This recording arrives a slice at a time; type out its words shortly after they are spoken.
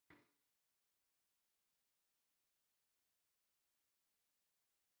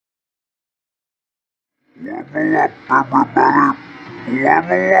Level up, everybody.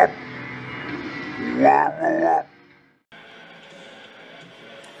 Level up. Level up.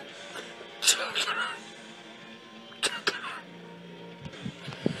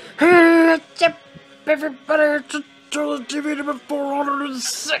 Hey, what's up, everybody? It's Toilet TV number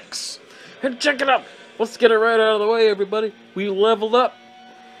 406. And check it out. Let's get it right out of the way, everybody. We leveled up.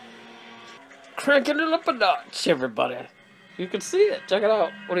 Cranking it up a notch, everybody. You can see it. Check it out.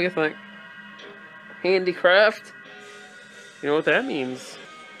 What do you think? Handicraft? You know what that means?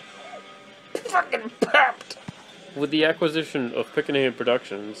 Fucking popped! With the acquisition of Pick and Hand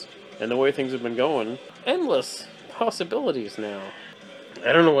Productions and the way things have been going, endless possibilities now.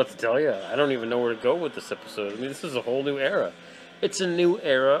 I don't know what to tell you. I don't even know where to go with this episode. I mean, this is a whole new era. It's a new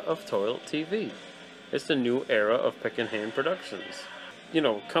era of Toilet TV. It's a new era of Pick and Hand Productions. You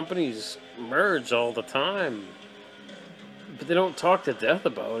know, companies merge all the time, but they don't talk to death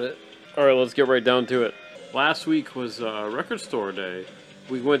about it. Alright, let's get right down to it. Last week was Record Store Day.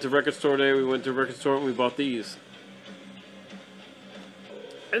 We went to Record Store Day, we went to Record Store and we bought these.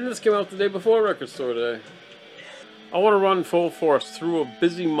 And this came out the day before Record Store Day. I want to run full force through a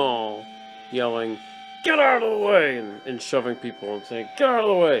busy mall, yelling, "Get out of the way!" and shoving people and saying, "Get out of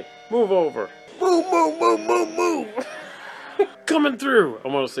the way! Move over! Move, move, move, move, move!" Coming through! I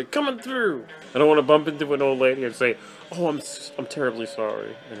want to say, "Coming through!" I don't want to bump into an old lady and say, "Oh, I'm terribly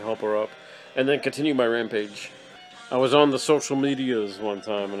sorry," and help her up, and then continue my rampage. I was on the social medias one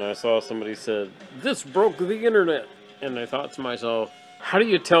time and I saw somebody said, "This broke the internet," and I thought to myself, how do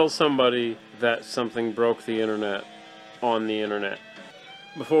you tell somebody that something broke the internet on the internet?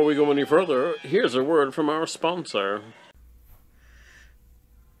 Before we go any further, here's a word from our sponsor.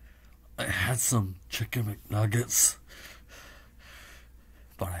 I had some chicken McNuggets,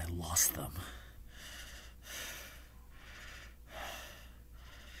 but I lost them.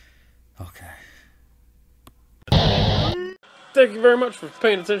 Okay. Thank you very much for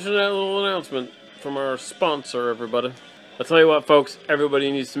paying attention to that little announcement from our sponsor, everybody. I'll tell you what, folks,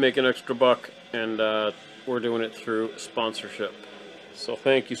 everybody needs to make an extra buck, and we're doing it through sponsorship. So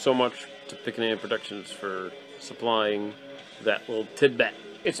thank you so much to Pick and Hand Productions for supplying that little tidbit.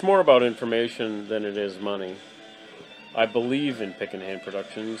 It's more about information than it is money. I believe in Pick and Hand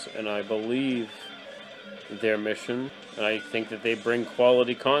Productions, and I believe their mission, and I think that they bring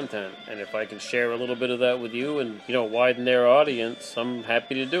quality content, and if I can share a little bit of that with you and, you know, widen their audience, I'm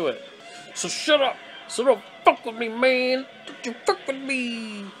happy to do it. So shut up! So don't fuck with me, man! Don't you fuck with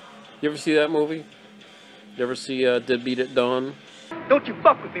me! You ever see that movie? You ever see Deadbeat at Dawn? Don't you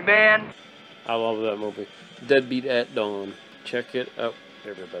fuck with me, man! I love that movie. Deadbeat at Dawn. Check it out,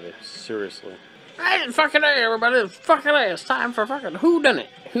 everybody. Seriously. Hey, fucking hey, everybody. It's fucking hey. It's time for fucking Whodunit.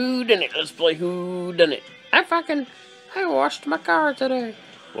 Whodunit. Let's play Whodunit. I washed my car today.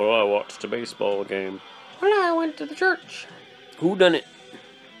 Well, I watched a baseball game. Well, I went to the church. Whodunit.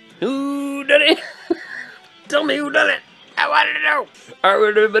 Whodunit. Tell me whodunit. I want to know.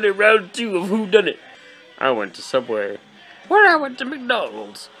 Alright, everybody, round 2 of Whodunit. I went to Subway. Well, I went to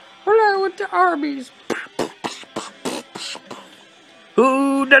McDonald's. Well, I went to Arby's.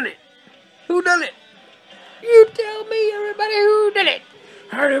 Whodunit? Who done it? You tell me, everybody, who done it?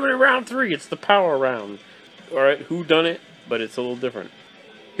 Alright, everybody, round 3. It's the power round. Alright, who done it? But it's a little different.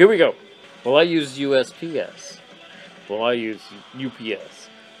 Here we go. Well, I use USPS. Well, I use UPS.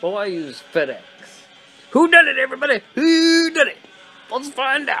 Well, I use FedEx. Who done it, everybody? Who done it? Let's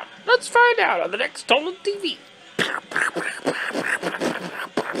find out. Let's find out on the next Toilet TV.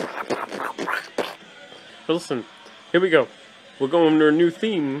 Listen, here we go. We're going to a new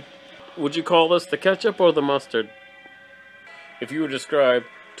theme. Would you call this the ketchup or the mustard? If you would describe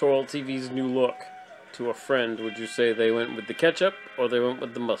Toilet TV's new look to a friend, would you say they went with the ketchup or they went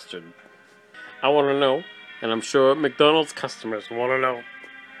with the mustard? I want to know, and I'm sure McDonald's customers want to know.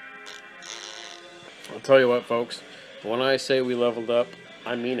 I'll tell you what, folks. When I say we leveled up,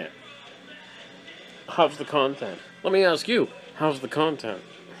 I mean it. How's the content? Let me ask you, how's the content?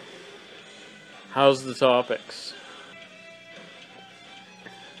 How's the topics?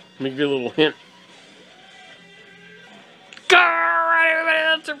 Let me give you a little hint. Alright, everybody,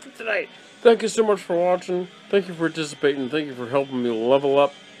 that's it for tonight. Thank you so much for watching. Thank you for participating. Thank you for helping me level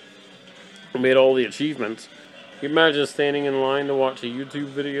up. I made all the achievements. Can you imagine standing in line to watch a YouTube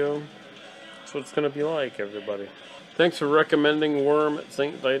video? That's what it's going to be like, everybody. Thanks for recommending Worm at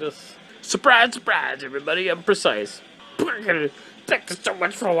St. Vitus. Surprise, surprise, everybody. I'm precise. Thank you so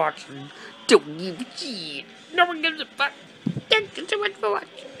much for watching. Don't give a shit. No one gives a fuck. Thank you so much for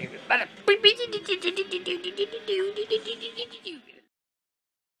watching, everybody.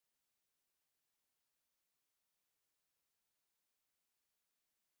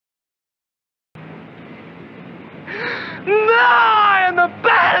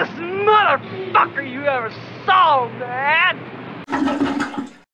 motherfucker you ever saw, man!